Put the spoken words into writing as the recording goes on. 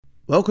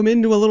Welcome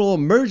into a little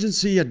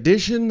emergency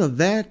edition of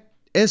that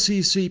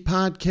SEC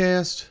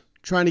podcast.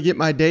 Trying to get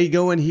my day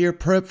going here,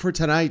 prep for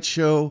tonight's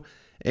show.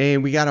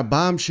 And we got a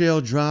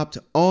bombshell dropped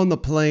on the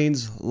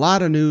Plains. A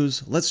lot of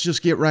news. Let's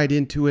just get right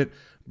into it.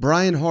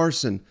 BRYAN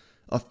HARSIN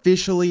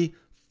officially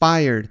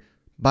fired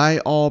by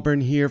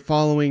Auburn here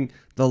following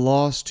the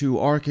loss to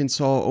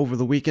Arkansas over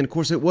the weekend. Of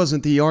course, it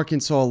wasn't the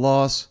Arkansas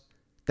loss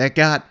that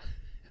got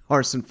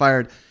HARSIN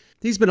fired.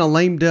 He's been a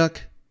lame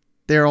duck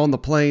there on the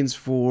Plains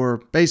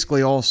for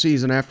basically all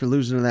season after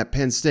losing to that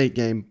Penn State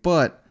game.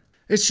 But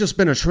it's just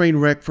been a train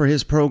wreck for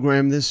his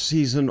program this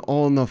season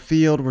on the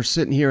field. We're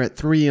sitting here at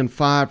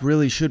 3-5,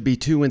 really should be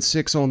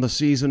 2-6 on the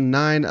season.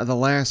 9 of the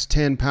last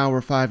 10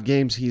 Power 5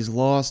 games he's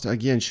lost.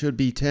 Again, should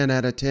be 10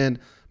 out of 10.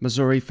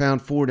 Missouri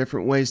found 4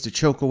 different ways to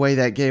choke away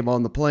that game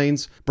on the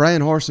Plains.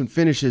 BRYAN HARSIN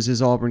finishes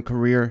his Auburn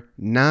career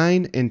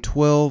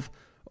 9-12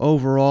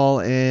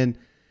 overall, and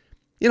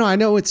you know, I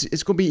know it's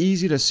going to be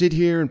easy to sit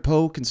here and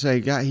poke and say,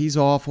 God, he's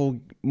awful,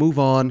 move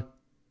on.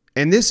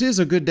 And this is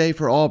a good day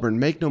for Auburn.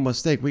 Make no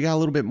mistake. We got a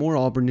little bit more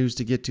Auburn news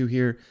to get to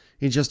here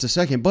in just a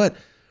second. But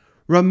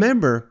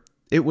remember,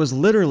 it was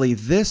literally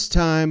this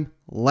time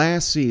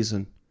last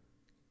season,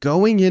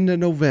 going into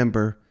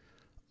November,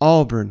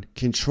 Auburn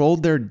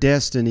controlled their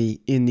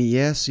destiny in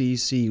the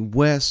SEC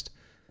West.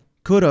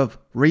 Could have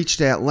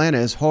reached Atlanta,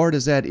 as hard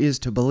as that is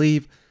to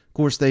believe. Of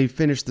course, they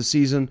finished the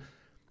season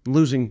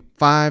losing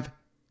 5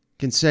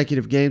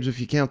 consecutive games if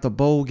you count the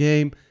bowl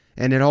game,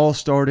 and it all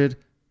started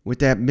with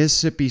that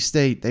Mississippi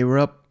State. They were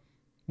up,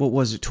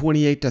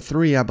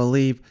 28-3, I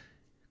believe.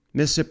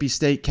 Mississippi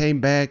State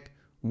came back,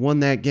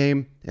 won that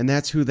game, and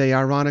that's who they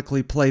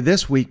ironically play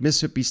this week.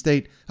 Mississippi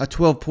State, a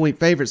 12-point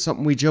favorite,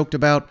 something we joked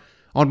about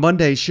on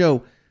Monday's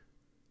show.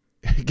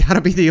 Got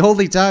to be the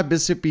only time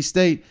Mississippi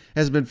State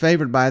has been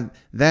favored by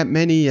that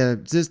many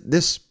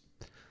this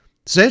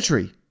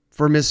century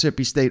for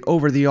Mississippi State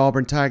over the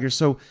Auburn Tigers.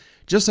 So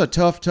just a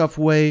tough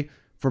way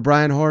for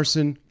BRYAN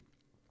HARSIN.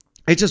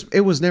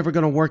 It was never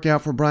going to work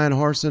out for BRYAN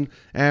HARSIN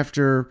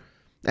after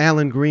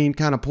Alan Green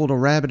kind of pulled a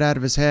rabbit out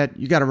of his hat.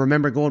 You got to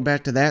remember going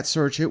back to that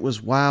search, it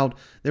was wild.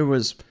 There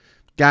was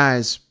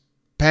guys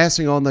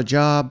passing on the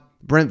job,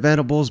 Brent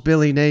Venables,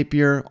 Billy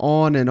Napier,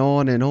 on and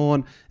on and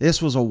on.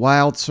 This was a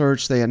wild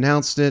search. They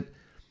announced it,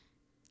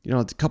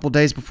 a couple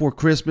days before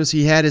Christmas.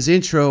 He had his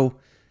intro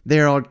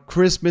there on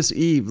Christmas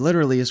Eve,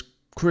 literally his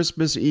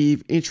Christmas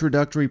Eve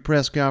introductory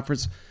press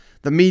conference.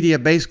 The media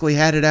basically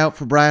had it out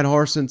for BRYAN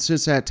HARSIN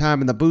since that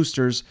time, and the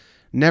boosters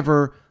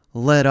never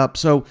let up.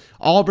 So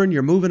Auburn,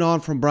 you're moving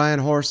on from BRYAN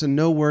HARSIN.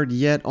 No word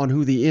yet on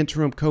who the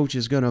interim coach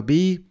is going to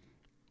be.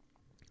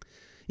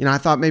 I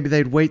thought maybe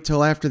they'd wait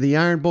till after the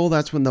Iron Bowl.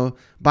 That's when the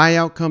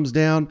buyout comes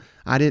down.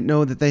 I didn't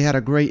know that they had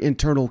a great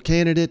internal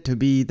candidate to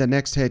be the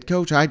next head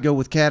coach. I'd go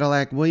with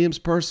Cadillac Williams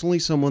personally,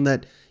 someone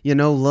that,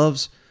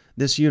 loves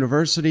this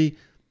university.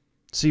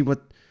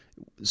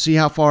 See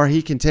how far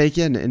he can take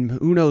it, and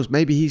who knows,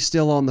 maybe he's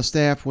still on the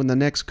staff when the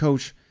next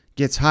coach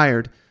gets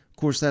hired. Of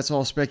course, that's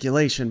all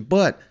speculation.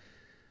 But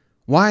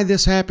why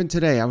this happened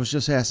today, I was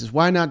just asked, is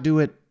why not do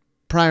it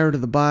prior to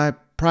the bye,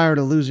 prior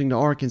to losing to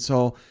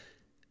Arkansas?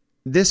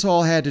 This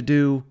all had to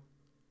do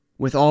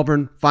with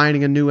Auburn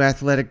finding a new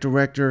athletic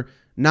director.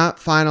 Not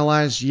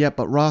finalized yet,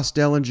 but Ross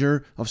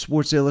Dellinger of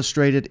Sports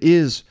Illustrated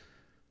is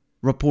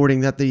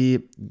reporting that they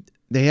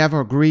have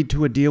agreed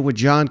to a deal with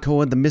John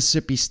Cohen, the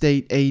Mississippi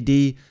State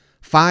AD.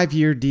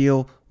 5-year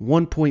deal,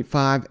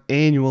 $1.5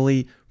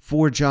 annually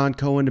for John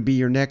Cohen to be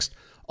your next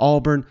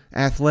Auburn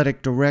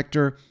athletic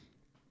director.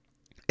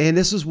 And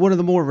this is one of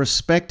the more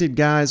respected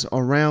guys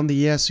around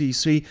the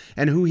SEC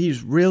and who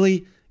he's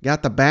really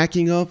got the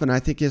backing of, and I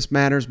think this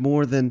matters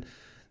more than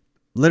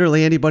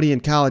literally anybody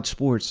in college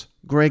sports,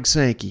 Greg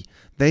Sankey.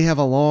 They have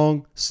a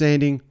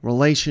long-standing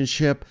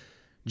relationship.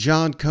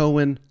 John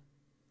Cohen,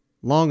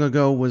 long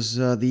ago, was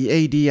the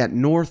AD at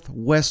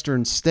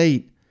Northwestern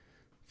State.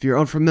 If you're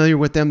unfamiliar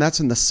with them, that's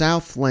in the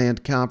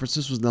Southland Conference.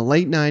 This was in the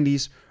late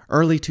 90s,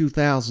 early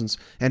 2000s.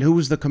 And who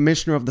was the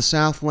commissioner of the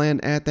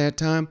Southland at that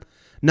time?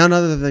 None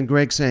other than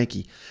Greg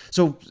Sankey.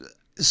 So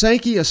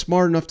Sankey is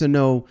smart enough to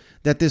know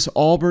that this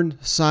Auburn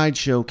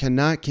sideshow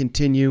cannot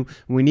continue.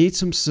 We need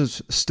some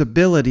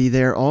stability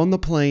there on the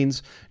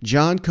Plains.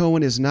 John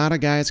Cohen is not a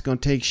guy that's going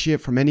to take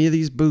shit from any of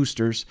these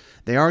boosters.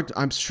 They are,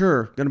 I'm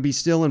sure, going to be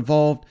still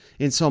involved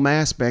in some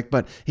aspect,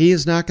 but he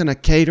is not going to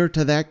cater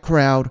to that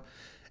crowd.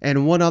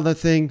 And one other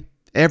thing,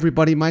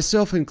 everybody,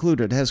 myself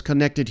included, has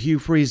connected Hugh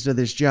Freeze to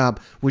this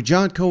job. With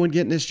John Cohen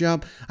getting this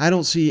job, I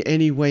don't see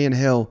any way in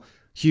hell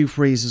Hugh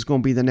Freeze is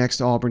going to be the next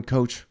Auburn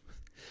coach.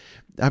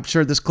 I'm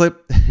sure this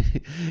clip,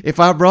 if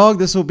I'm wrong,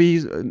 this will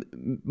be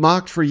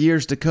mocked for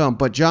years to come.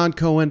 But John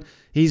Cohen,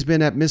 he's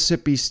been at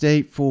Mississippi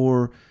State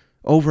for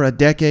over a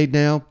decade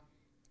now.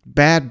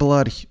 Bad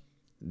blood.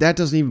 That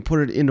doesn't even put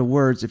it into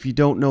words if you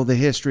don't know the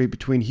history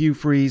between Hugh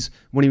Freeze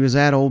when he was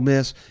at Ole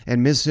Miss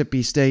and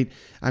Mississippi State.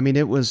 I mean,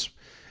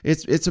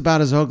 it's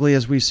about as ugly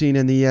as we've seen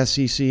in the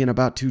SEC in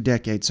about 2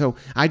 decades. So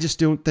I just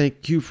don't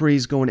think Hugh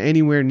Freeze going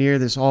anywhere near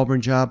this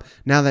Auburn job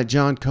now that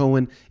John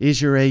Cohen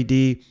is your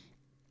AD.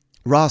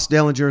 Ross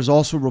Dellinger is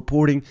also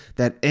reporting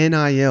that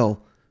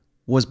NIL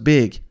was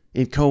big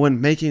in Cohen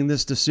making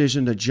this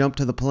decision to jump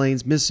to the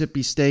Plains.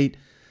 Mississippi State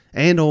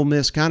and Ole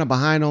Miss kind of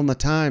behind on the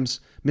times.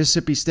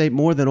 Mississippi State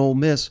more than Ole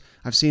Miss.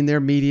 I've seen their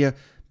media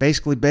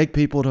basically beg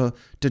people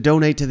to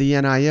donate to the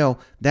NIL.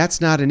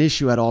 That's not an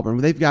issue at Auburn.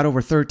 They've got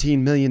over $13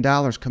 million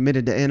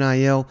committed to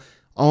NIL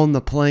on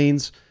the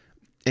Plains.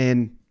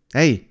 And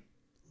hey,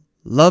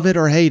 love it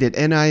or hate it,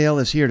 NIL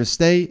is here to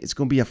stay. It's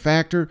going to be a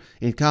factor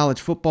in college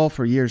football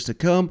for years to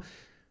come.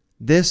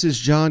 This is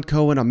John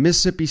Cohen, a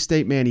Mississippi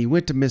State man. He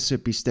went to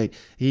Mississippi State.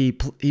 He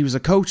was a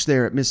coach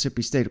there at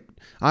Mississippi State.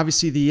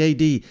 Obviously, the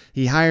AD.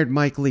 He hired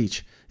Mike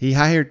Leach. He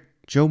hired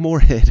Joe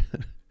Moorhead,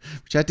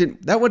 which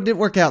didn't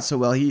work out so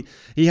well. He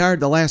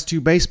hired the last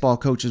two baseball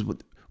coaches.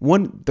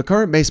 The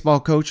current baseball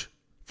coach,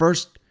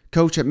 first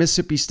coach at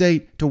Mississippi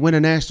State to win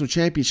a national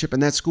championship in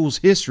that school's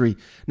history.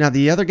 Now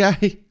the other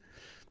guy,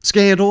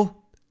 scandal.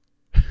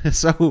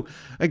 So,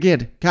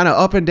 again, kind of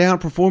up and down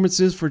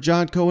performances for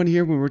John Cohen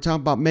here when we're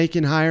talking about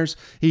making hires.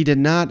 He did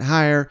not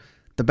hire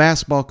the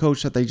basketball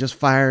coach that they just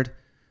fired.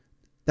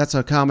 That's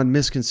a common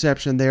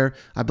misconception there.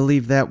 I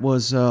believe that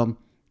was a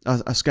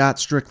Scott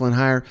Strickland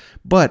hire.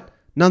 But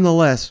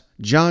nonetheless,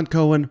 John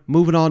Cohen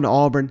moving on to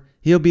Auburn.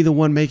 He'll be the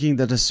one making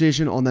the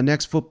decision on the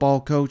next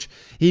football coach.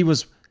 He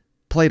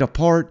played a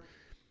part.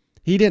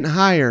 He didn't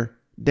hire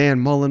Dan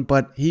Mullen,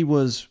 but he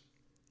was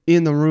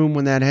in the room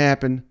when that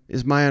happened,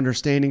 is my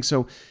understanding.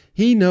 So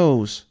he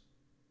knows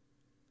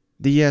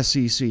the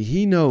SEC.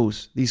 He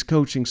knows these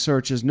coaching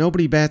searches.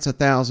 Nobody bats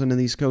 1,000 in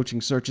these coaching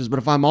searches. But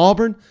if I'm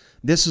Auburn,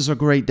 this is a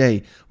great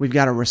day. We've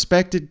got a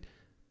respected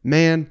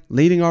man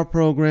leading our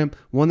program,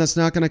 one that's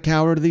not going to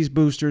cower to these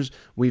boosters.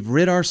 We've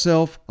rid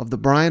ourselves of the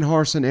BRYAN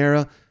HARSIN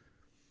era.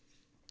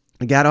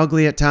 It got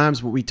ugly at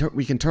times, but we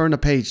can turn the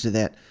page to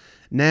that.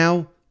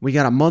 Now we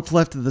got a month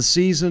left of the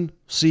season.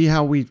 See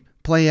how we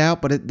play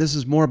out, but this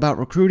is more about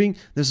recruiting.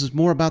 This is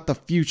more about the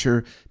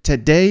future.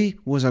 Today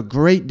was a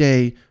great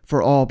day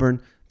for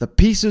Auburn. The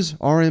pieces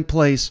are in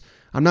place.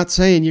 I'm not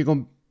saying you're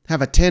going to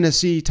have a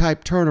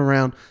Tennessee-type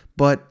turnaround,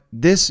 but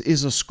this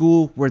is a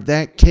school where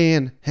that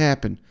can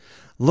happen.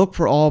 Look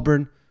for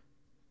Auburn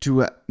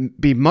to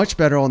be much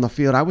better on the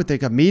field, I would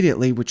think,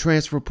 immediately with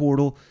transfer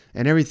portal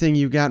and everything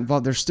you got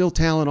involved. There's still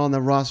talent on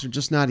the roster,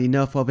 just not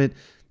enough of it.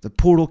 The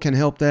portal can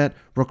help that.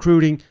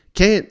 Recruiting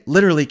can't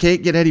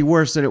get any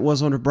worse than it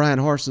was under BRYAN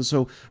HARSIN,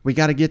 so we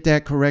got to get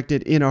that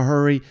corrected in a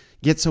hurry.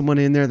 Get someone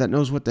in there that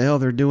knows what the hell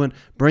they're doing.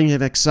 Bring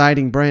an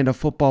exciting brand of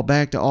football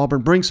back to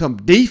Auburn. Bring some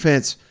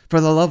defense, for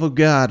the love of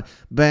God,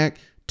 back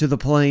to the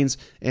Plains.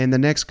 And the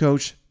next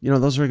coach,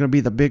 those are going to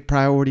be the big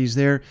priorities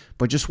there.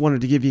 But just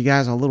wanted to give you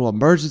guys a little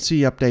emergency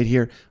update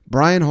here.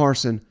 BRYAN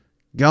HARSIN,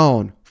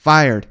 gone,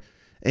 fired.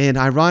 And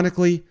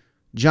ironically,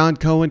 John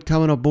Cohen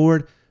coming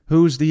aboard.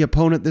 Who's the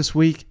opponent this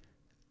week?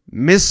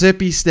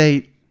 Mississippi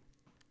State.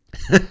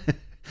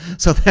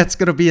 So that's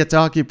going to be a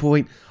talking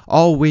point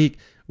all week.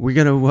 We're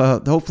going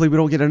to, hopefully we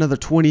don't get another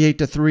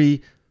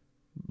 28-3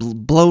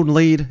 blown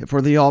lead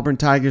for the Auburn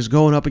Tigers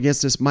going up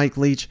against this Mike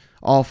Leach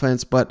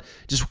offense. But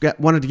just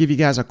wanted to give you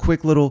guys a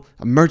quick little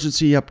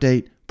emergency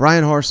update.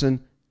 BRYAN HARSIN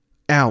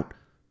out.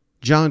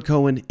 John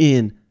Cohen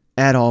in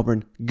at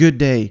Auburn. Good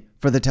day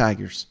for the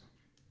Tigers.